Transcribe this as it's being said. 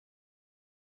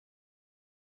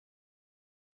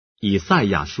以赛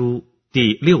亚书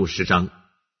第60章。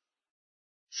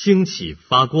兴起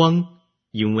发光，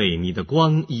因为你的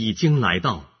光已经来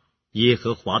到，耶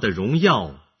和华的荣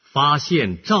耀发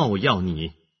现照耀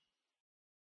你。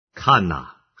看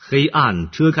哪，黑暗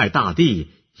遮盖大地，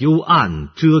幽暗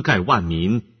遮盖万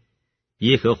民，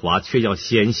耶和华却要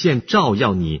显现照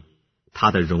耀你，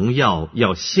他的荣耀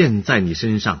要现在你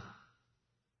身上。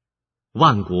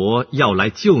万国要来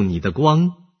救你的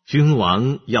光，君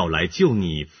王要来救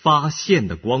你发现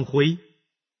的光辉。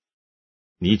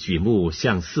你举目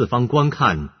向四方观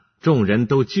看，众人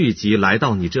都聚集来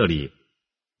到你这里。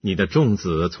你的众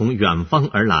子从远方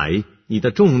而来，你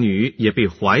的众女也被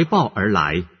怀抱而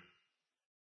来。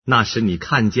那时你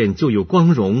看见就有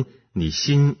光荣，你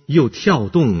心又跳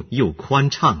动又宽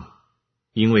畅，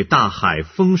因为大海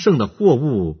丰盛的货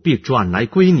物必转来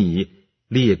归你，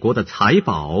列国的财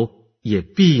宝也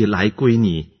必来归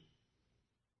你。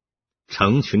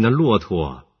成群的骆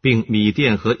驼并米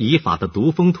甸和以法的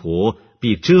独峰驼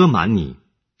必遮满你，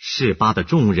示巴的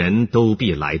众人都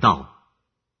必来到，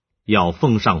要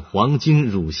奉上黄金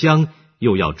乳香，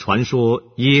又要传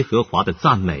说耶和华的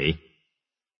赞美。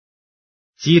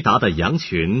基达的羊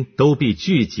群都必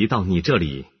聚集到你这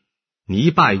里，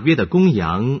尼拜约的公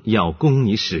羊要供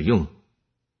你使用。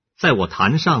在我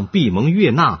坛上必蒙悦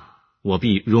纳，我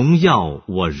必荣耀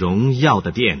我荣耀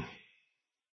的殿。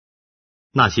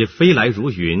那些飞来如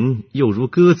云，又如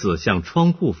鸽子向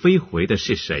窗户飞回的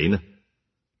是谁呢？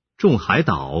众海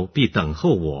岛必等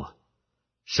候我。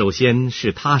首先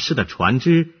是他施的船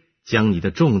只，将你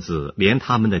的众子连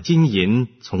他们的金银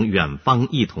从远方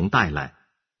一同带来，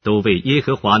都为耶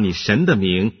和华你神的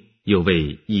名，又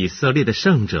为以色列的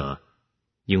圣者，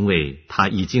因为他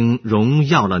已经荣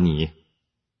耀了你。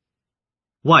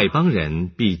外邦人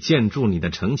必建筑你的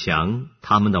城墙，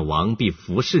他们的王必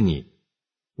服侍你。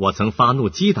我曾发怒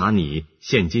击打你，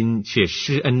现今却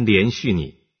施恩怜恤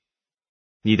你。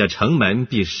你的城门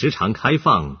必时常开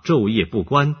放，昼夜不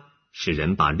关，使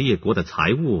人把列国的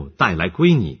财物带来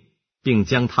归你，并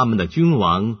将他们的君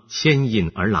王牵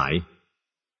引而来。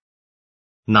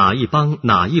哪一邦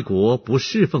哪一国不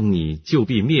侍奉你，就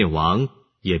必灭亡，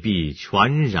也必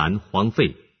全然荒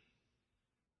废。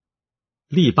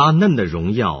利巴嫩的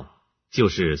荣耀，就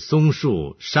是松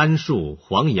树、杉树、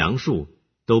黄杨树，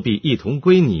都必一同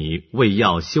归你，为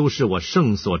要修饰我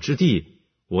圣所之地，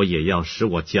我也要使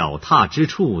我脚踏之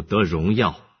处得荣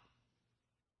耀。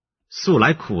素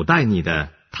来苦待你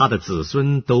的，他的子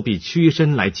孙都必屈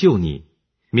身来救你，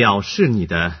藐视你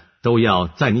的都要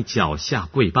在你脚下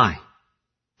跪拜。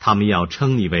他们要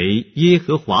称你为耶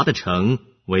和华的城，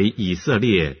为以色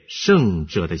列圣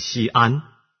者的锡安。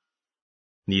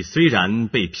你虽然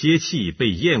被撇弃，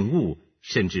被厌恶，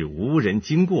甚至无人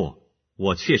经过，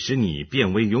我却使你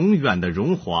变为永远的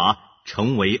荣华，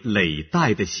成为累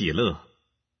代的喜乐。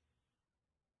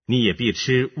你也必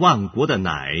吃万国的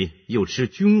奶，又吃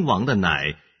君王的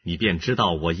奶，你便知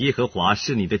道我耶和华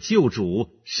是你的救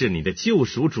主，是你的救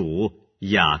赎主，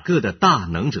雅各的大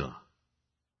能者。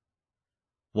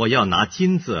我要拿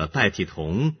金子代替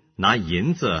铜，拿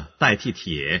银子代替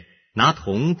铁，拿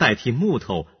铜代替木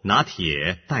头，拿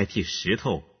铁代替石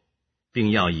头，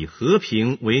并要以和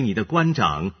平为你的官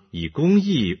长，以公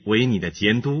义为你的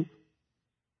监督。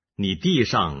你地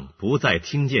上不再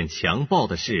听见强暴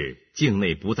的事，境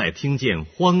内不再听见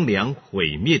荒凉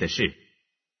毁灭的事。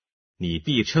你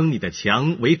必称你的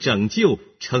墙为拯救，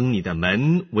称你的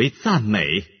门为赞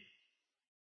美。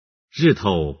日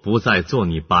头不再做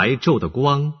你白昼的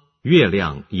光，月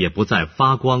亮也不再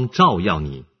发光照耀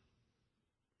你。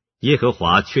耶和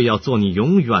华却要做你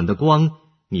永远的光，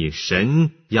你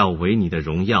神要为你的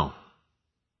荣耀。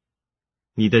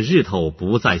你的日头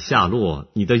不再下落，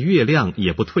你的月亮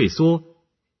也不退缩，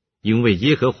因为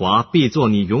耶和华必做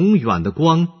你永远的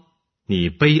光，你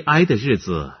悲哀的日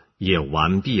子也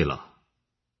完毕了。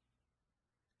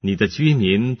你的居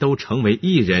民都成为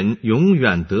义人，永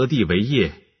远得地为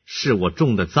业，是我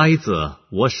种的栽子，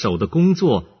我手的工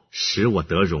作，使我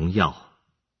得荣耀。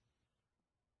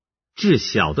至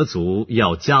小的族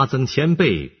要加增千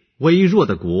倍，微弱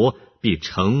的国必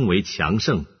成为强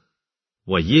盛。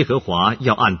我耶和华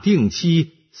要按定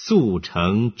期速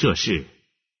成这事。